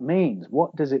that means.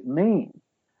 What does it mean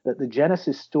that the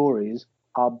Genesis stories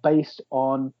are based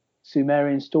on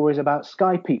Sumerian stories about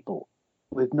sky people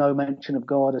with no mention of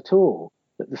God at all,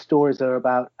 that the stories are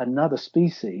about another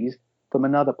species from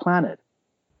another planet.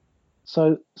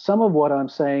 So some of what I'm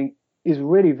saying is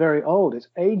really very old. It's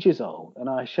ages old, and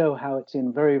I show how it's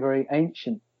in very, very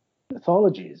ancient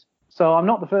mythologies. So I'm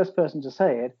not the first person to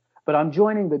say it, but I'm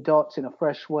joining the dots in a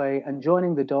fresh way and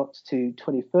joining the dots to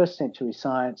 21st century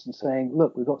science and saying,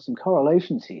 look, we've got some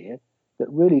correlations here that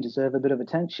really deserve a bit of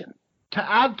attention.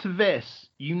 To add to this,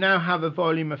 you now have a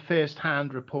volume of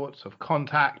first-hand reports of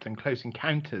contact and close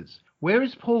encounters. Where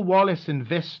is Paul Wallace in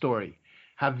this story?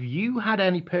 Have you had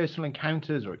any personal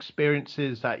encounters or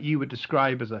experiences that you would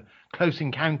describe as a close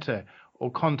encounter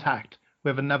or contact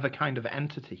with another kind of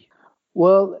entity?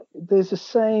 Well, there's a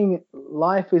saying,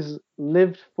 life is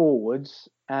lived forwards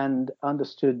and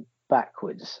understood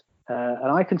backwards.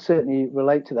 And I can certainly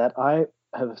relate to that. I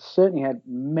have certainly had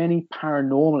many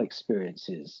paranormal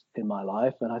experiences in my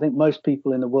life, and I think most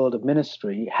people in the world of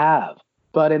ministry have.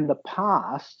 But in the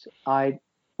past,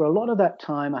 for a lot of that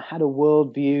time, I had a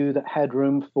worldview that had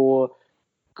room for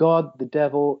God, the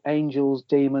devil, angels,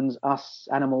 demons, us,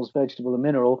 animals, vegetable, and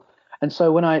mineral. And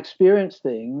so when I experienced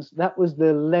things, that was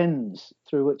the lens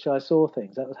through which I saw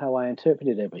things. That was how I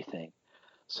interpreted everything.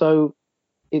 So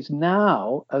it's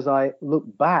now, as I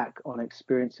look back on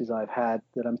experiences I've had,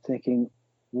 that I'm thinking,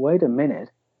 wait a minute,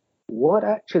 what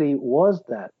actually was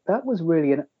that? That was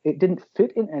really, it didn't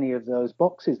fit in any of those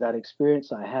boxes, that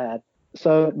experience I had.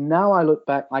 So now I look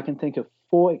back, I can think of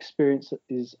 4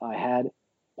 experiences I had,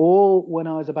 all when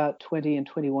I was about 20 and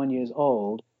 21 years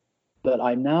old, that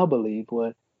I now believe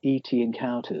were ET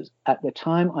encounters. At the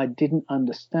time, I didn't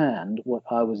understand what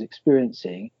I was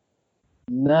experiencing.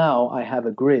 Now I have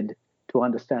a grid to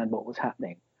understand what was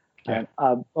happening. Yeah.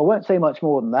 I won't say much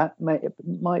more than that. It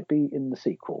might be in the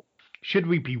sequel. Should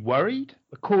we be worried?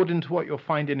 According to what you're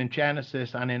finding in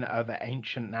Genesis and in other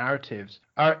ancient narratives,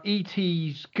 are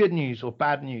ETs good news or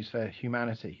bad news for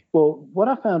humanity? Well, what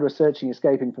I found researching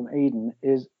Escaping from Eden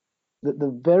is that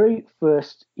the very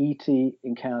first ET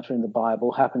encounter in the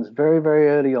Bible happens very, very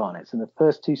early on. It's in the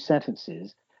first 2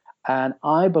 sentences. And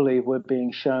I believe we're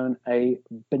being shown a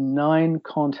benign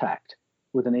contact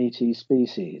with an ET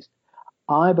species.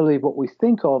 I believe what we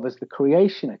think of as the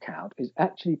creation account is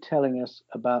actually telling us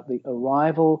about the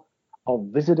arrival of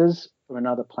visitors from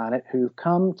another planet who've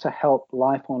come to help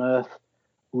life on Earth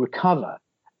recover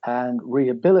and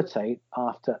rehabilitate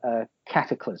after a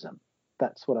cataclysm.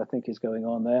 That's what I think is going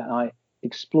on there. I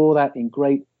explore that in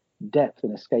great depth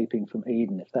in Escaping from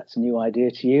Eden. If that's a new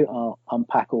idea to you, I'll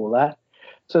unpack all that.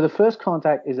 So the first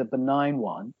contact is a benign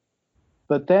one.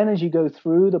 But then as you go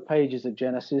through the pages of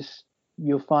Genesis,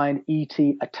 you'll find ET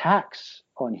attacks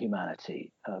on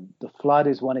humanity. The flood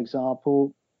is one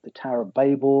example. The Tower of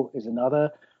Babel is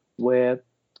another, where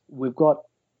we've got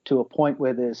to a point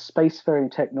where there's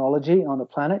spacefaring technology on the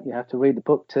planet. You have to read the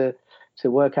book to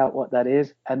work out what that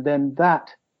is. And then that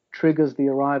triggers the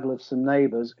arrival of some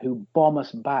neighbors who bomb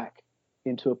us back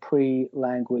into a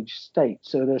pre-language state.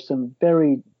 So there's some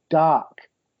very dark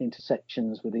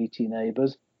intersections with ET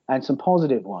neighbors and some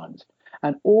positive ones.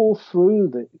 And all through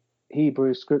the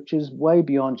Hebrew scriptures, way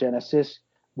beyond Genesis,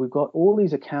 we've got all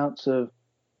these accounts of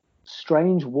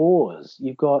strange wars.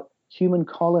 You've got human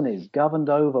colonies governed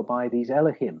over by these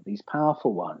Elohim, these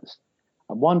powerful ones.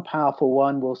 And one powerful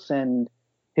one will send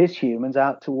his humans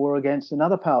out to war against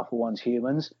another powerful one's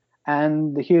humans,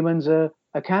 and the humans are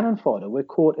cannon fodder. We're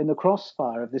caught in the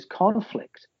crossfire of this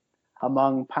conflict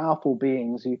among powerful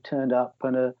beings who turned up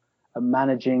and are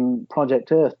managing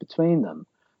Project Earth between them.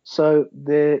 So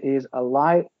there is a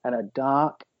light and a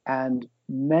dark, and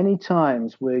many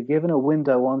times we're given a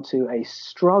window onto a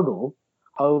struggle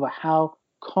over how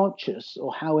conscious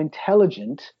or how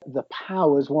intelligent the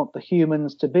powers want the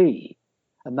humans to be.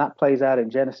 And that plays out in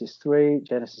Genesis 3,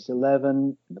 Genesis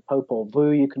 11, in the Popol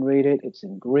Vuh, you can read it. It's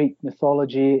in Greek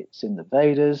mythology. It's in the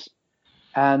Vedas.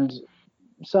 And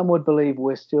some would believe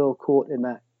we're still caught in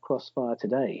that crossfire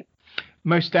today.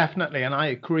 Most definitely, and I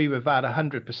agree with that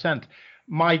 100%.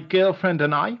 My girlfriend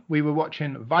and I, we were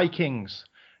watching Vikings,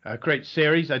 a great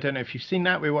series. I don't know if you've seen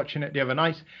that. We were watching it the other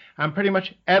night. And pretty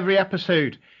much every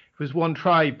episode was one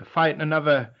tribe fighting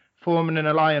another, forming an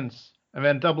alliance, and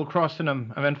then double-crossing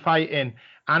them, and then fighting.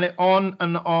 And it on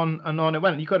and on and on it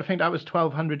went. You've got to think that was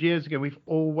 1,200 years ago. We've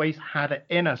always had it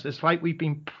in us. It's like we've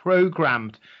been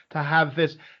programmed to have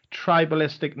this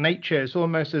tribalistic nature. It's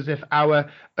almost as if our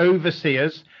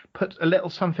overseers put a little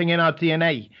something in our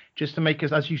DNA just to make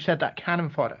us, as you said, that cannon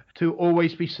fodder, to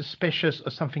always be suspicious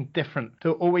of something different,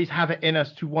 to always have it in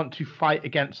us to want to fight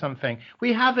against something.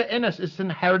 We have it in us. It's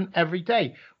inherent every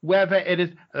day, whether it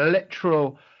is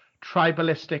literal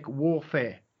tribalistic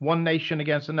warfare, one nation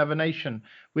against another nation.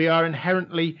 We are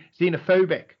inherently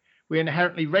xenophobic. We're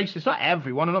inherently racist. Not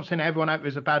everyone. I'm not saying everyone out there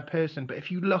is a bad person, but if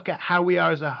you look at how we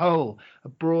are as a whole, a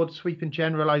broad sweeping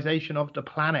generalization of the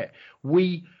planet,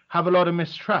 we have a lot of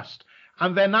mistrust.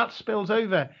 And then that spills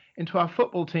over into our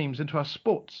football teams, into our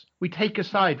sports. We take a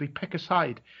side, we pick a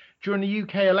side. During the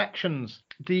UK elections,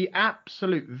 the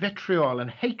absolute vitriol and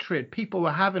hatred people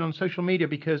were having on social media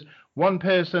because one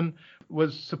person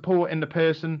was supporting the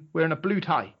person wearing a blue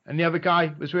tie and the other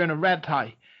guy was wearing a red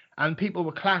tie, and people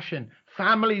were clashing.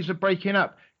 Families were breaking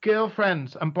up.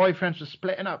 Girlfriends and boyfriends were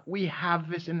splitting up. We have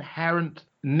this inherent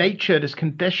nature, this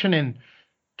conditioning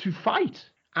to fight.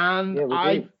 And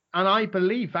I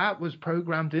believe that was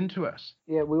programmed into us.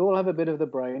 Yeah, we all have a bit of the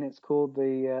brain. It's called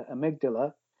the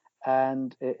amygdala.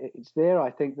 And it's there,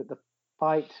 I think, that the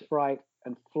fight, fright,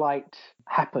 and flight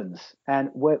happens. And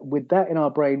with that in our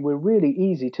brain, we're really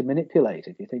easy to manipulate,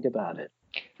 if you think about it.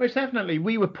 Most definitely.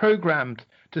 We were programmed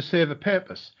to serve a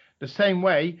purpose. The same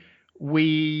way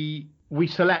we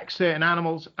select certain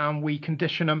animals and we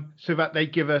condition them so that they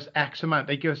give us X amount,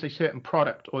 they give us a certain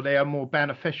product, or they are more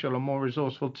beneficial or more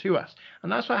resourceful to us.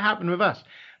 And that's what happened with us.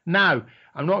 Now,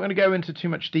 I'm not going to go into too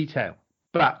much detail,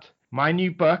 but my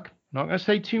new book, I'm not going to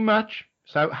say too much,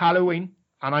 it's out Halloween,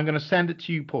 and I'm going to send it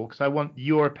to you, Paul, because I want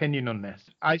your opinion on this.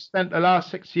 I spent the last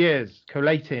 6 years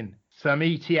collating some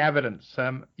ET evidence,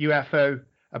 some UFO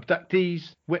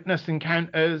abductees, witness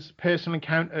encounters, personal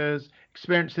encounters,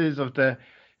 experiences of the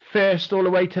first all the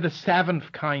way to the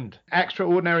seventh kind,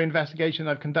 extraordinary investigations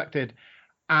I've conducted.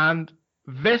 And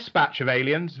this batch of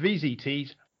aliens, these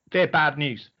ETs, they're bad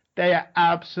news. They are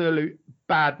absolute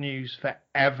bad news for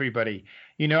everybody.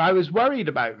 You know, I was worried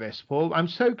about this, Paul. I'm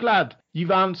so glad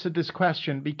you've answered this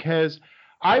question, because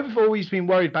I've always been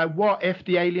worried about what if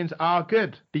the aliens are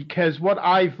good, because what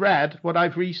I've read, what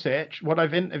I've researched, what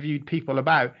I've interviewed people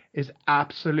about is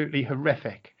absolutely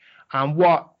horrific. And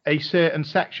what a certain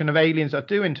section of aliens are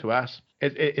doing to us,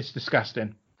 it's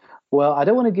disgusting. Well, I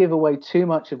don't want to give away too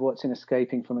much of what's in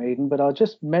Escaping from Eden, but I'll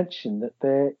just mention that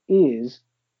there is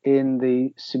in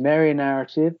the Sumerian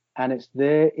narrative, and it's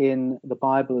there in the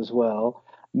Bible as well,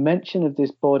 mention of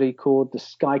this body called the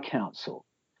Sky Council,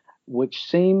 which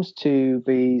seems to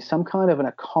be some kind of an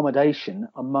accommodation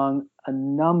among a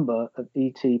number of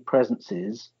ET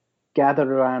presences gathered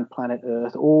around planet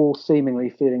Earth, all seemingly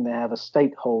feeling they have a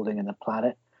state holding in the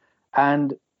planet.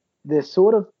 And they're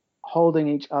sort of holding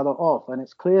each other off. And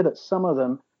it's clear that some of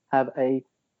them have a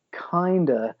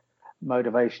kinder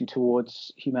motivation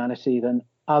towards humanity than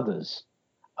others.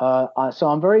 So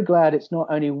I'm very glad it's not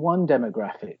only one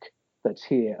demographic that's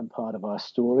here and part of our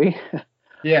story.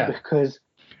 Yeah. Because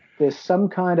there's some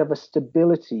kind of a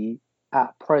stability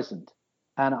at present.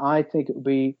 And I think it would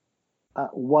be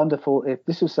wonderful if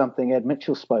this was something Ed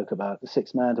Mitchell spoke about, the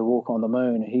sixth man to walk on the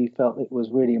moon. He felt it was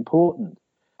really important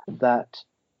that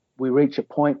we reach a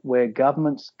point where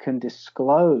governments can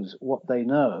disclose what they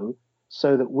know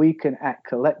so that we can act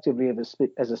collectively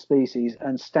as a species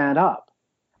and stand up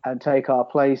and take our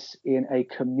place in a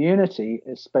community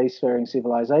of spacefaring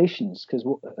civilizations. Because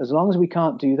as long as we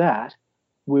can't do that,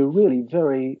 we're really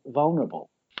very vulnerable.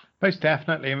 Most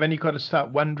definitely. And then you've got to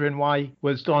start wondering, why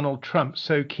was Donald Trump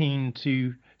so keen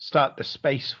to start the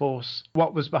Space Force?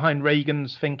 What was behind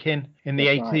Reagan's thinking in the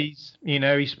 80s? Right. You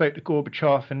know, he spoke to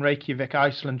Gorbachev in Reykjavik,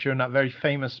 Iceland during that very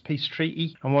famous peace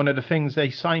treaty. And one of the things they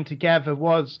signed together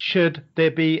was, should there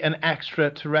be an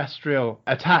extraterrestrial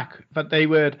attack, that they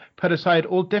would put aside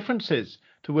all differences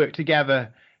to work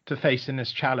together to facing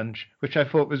this challenge, which I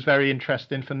thought was very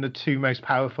interesting from the two most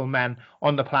powerful men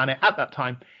on the planet at that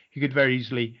time, who could very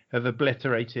easily have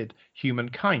obliterated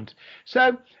humankind.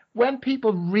 So when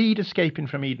people read Escaping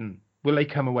from Eden, will they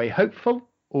come away hopeful,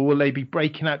 or will they be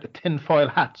breaking out the tinfoil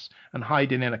hats and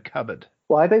hiding in a cupboard?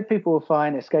 Well, I think people will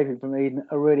find Escaping from Eden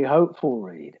a really hopeful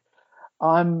read.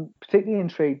 I'm particularly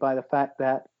intrigued by the fact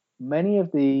that many of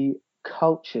the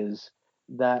cultures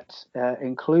that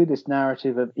include this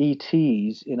narrative of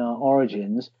ETs in our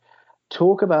origins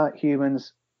talk about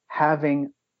humans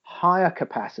having higher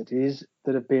capacities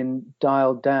that have been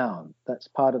dialed down. That's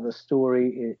part of the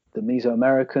story, the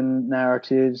Mesoamerican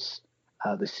narratives,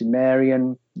 the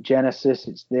Sumerian Genesis,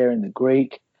 it's there in the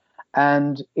Greek.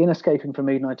 And in Escaping from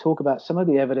Eden, I talk about some of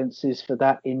the evidences for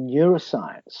that in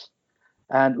neuroscience.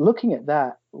 And looking at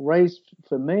that raised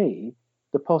for me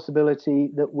the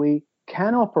possibility that we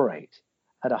can operate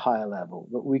at a higher level,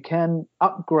 that we can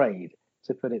upgrade,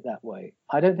 to put it that way.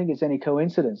 I don't think it's any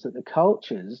coincidence that the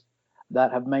cultures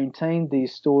that have maintained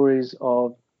these stories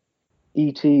of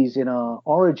ETs in our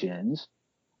origins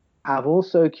have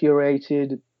also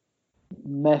curated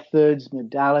methods,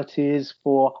 modalities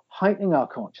for heightening our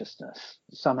consciousness.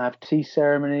 Some have tea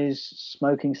ceremonies,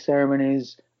 smoking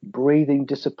ceremonies, breathing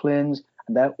disciplines,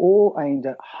 and they're all aimed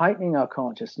at heightening our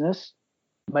consciousness,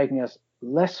 making us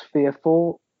less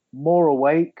fearful, more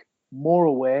awake, more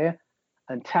aware,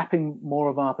 and tapping more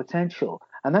of our potential.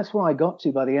 And that's where I got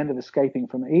to by the end of Escaping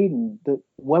from Eden, that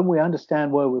when we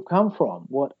understand where we've come from,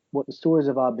 what the stories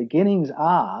of our beginnings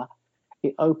are,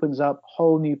 it opens up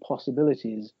whole new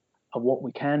possibilities of what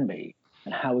we can be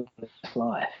and how we live this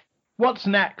life. What's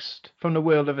next from the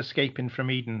world of Escaping from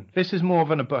Eden? This is more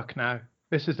than a book now.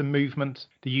 This is a movement.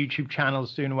 The YouTube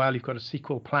channel's doing well. You've got a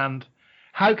sequel planned.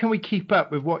 How can we keep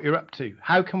up with what you're up to?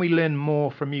 How can we learn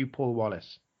more from you, Paul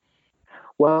Wallace?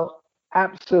 Well,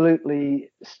 absolutely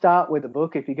start with a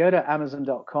book. If you go to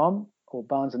Amazon.com or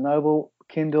Barnes & Noble,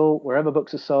 Kindle, wherever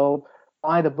books are sold,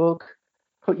 buy the book,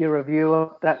 put your review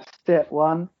up. That's step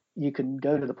one. You can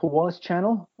go to the Paul Wallace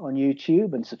channel on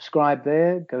YouTube and subscribe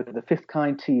there. Go to the Fifth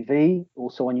Kind TV,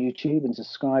 also on YouTube, and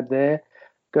subscribe there.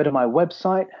 Go to my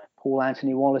website,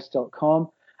 paulanthonywallace.com,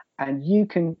 and you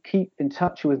can keep in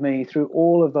touch with me through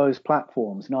all of those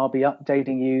platforms. And I'll be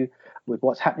updating you with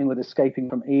what's happening with Escaping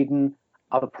from Eden,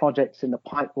 other projects in the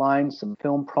pipeline, some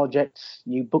film projects,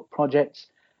 new book projects,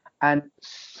 and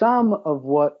some of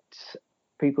what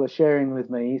people are sharing with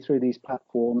me through these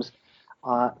platforms.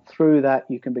 Through that,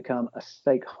 you can become a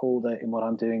stakeholder in what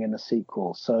I'm doing in the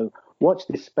sequel. So watch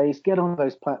this space, get on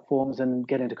those platforms, and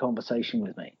get into conversation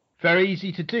with me. Very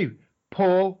easy to do.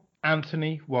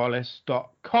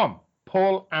 paulanthonywallace.com.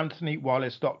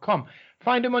 paulanthonywallace.com.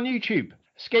 Find him on YouTube.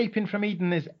 Escaping from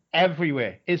Eden is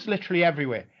everywhere. It's literally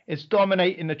everywhere. It's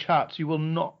dominating the charts. You will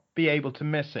not be able to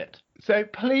miss it. So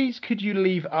please, could you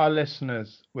leave our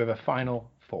listeners with a final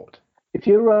thought? If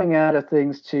you're running out of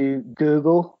things to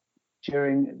Google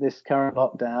during this current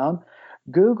lockdown,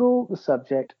 Google the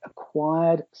subject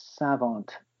acquired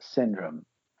savant syndrome.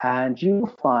 And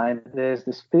you'll find there's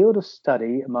this field of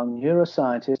study among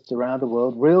neuroscientists around the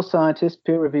world, real scientists,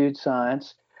 peer-reviewed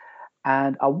science.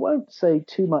 And I won't say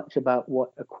too much about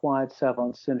what acquired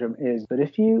savant syndrome is, but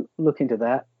if you look into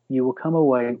that, you will come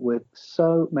away with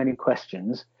so many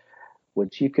questions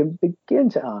which you can begin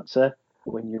to answer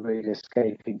when you read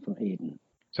Escaping from Eden.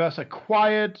 So that's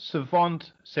acquired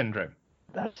savant syndrome.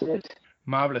 That's it.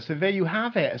 Marvellous. So there you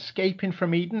have it. Escaping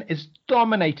from Eden is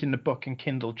dominating the book and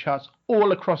Kindle charts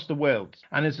all across the world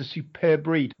and is a superb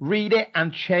read. Read it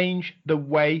and change the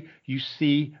way you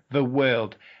see the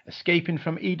world. Escaping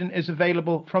from Eden is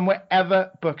available from wherever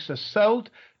books are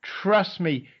sold. Trust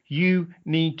me, you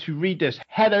need to read this.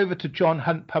 Head over to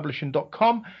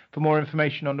johnhuntpublishing.com for more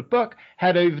information on the book.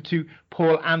 Head over to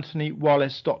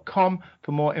paulanthonywallace.com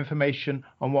for more information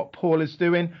on what Paul is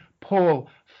doing. Paul,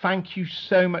 thank you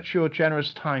so much for your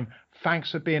generous time.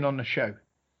 Thanks for being on the show.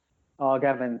 Oh,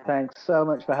 Gavin, thanks so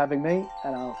much for having me,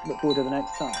 and I'll look forward to the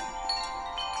next time.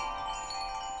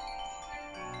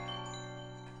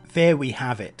 There we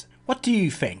have it. What do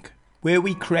you think? Were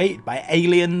we created by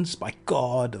aliens, by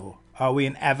God, or are we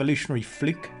an evolutionary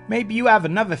fluke? Maybe you have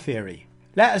another theory.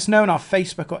 Let us know on our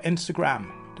Facebook or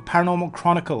Instagram, The Paranormal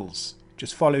Chronicles.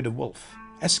 Just follow the wolf.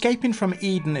 Escaping from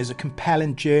Eden is a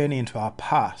compelling journey into our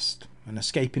past, and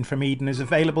Escaping from Eden is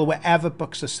available wherever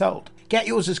books are sold. Get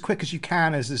yours as quick as you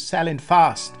can, as it's selling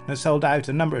fast and has sold out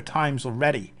a number of times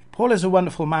already. Paul is a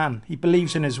wonderful man. He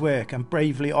believes in his work and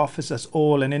bravely offers us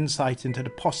all an insight into the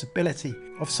possibility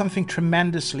of something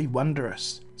tremendously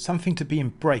wondrous, something to be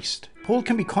embraced. Paul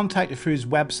can be contacted through his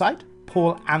website,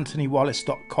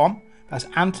 paulanthonywallace.com. That's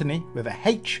Anthony with a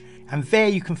H. And there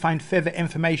you can find further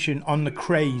information on the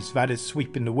craze that is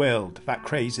sweeping the world. That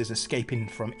craze is Escaping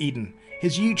from Eden.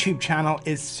 His YouTube channel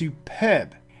is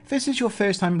superb. If this is your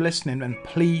first time listening, then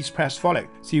please press follow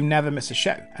so you never miss a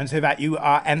show, and so that you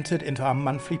are entered into our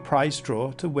monthly prize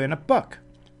draw to win a book.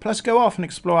 Plus, go off and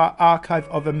explore our archive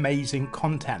of amazing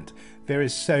content. There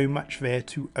is so much there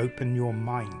to open your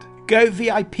mind. Go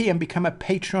VIP and become a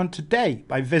Patreon today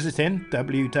by visiting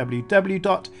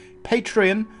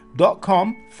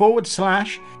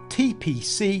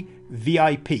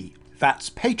www.patreon.com/TPCVIP. That's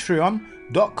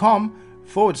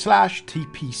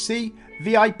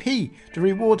patreon.com/TPCVIP. The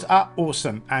rewards are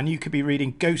awesome, and you could be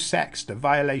reading Ghost Sex, The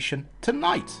Violation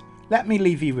tonight. Let me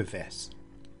leave you with this.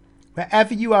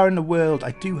 Wherever you are in the world,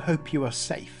 I do hope you are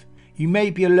safe. You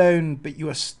may be alone, but you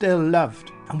are still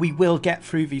loved, and we will get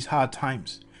through these hard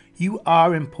times. You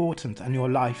are important and your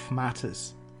life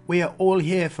matters. We are all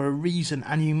here for a reason,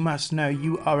 and you must know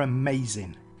you are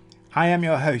amazing. I am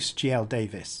your host, GL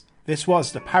Davis. This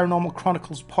was the Paranormal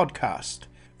Chronicles podcast.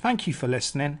 Thank you for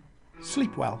listening.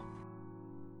 Sleep well.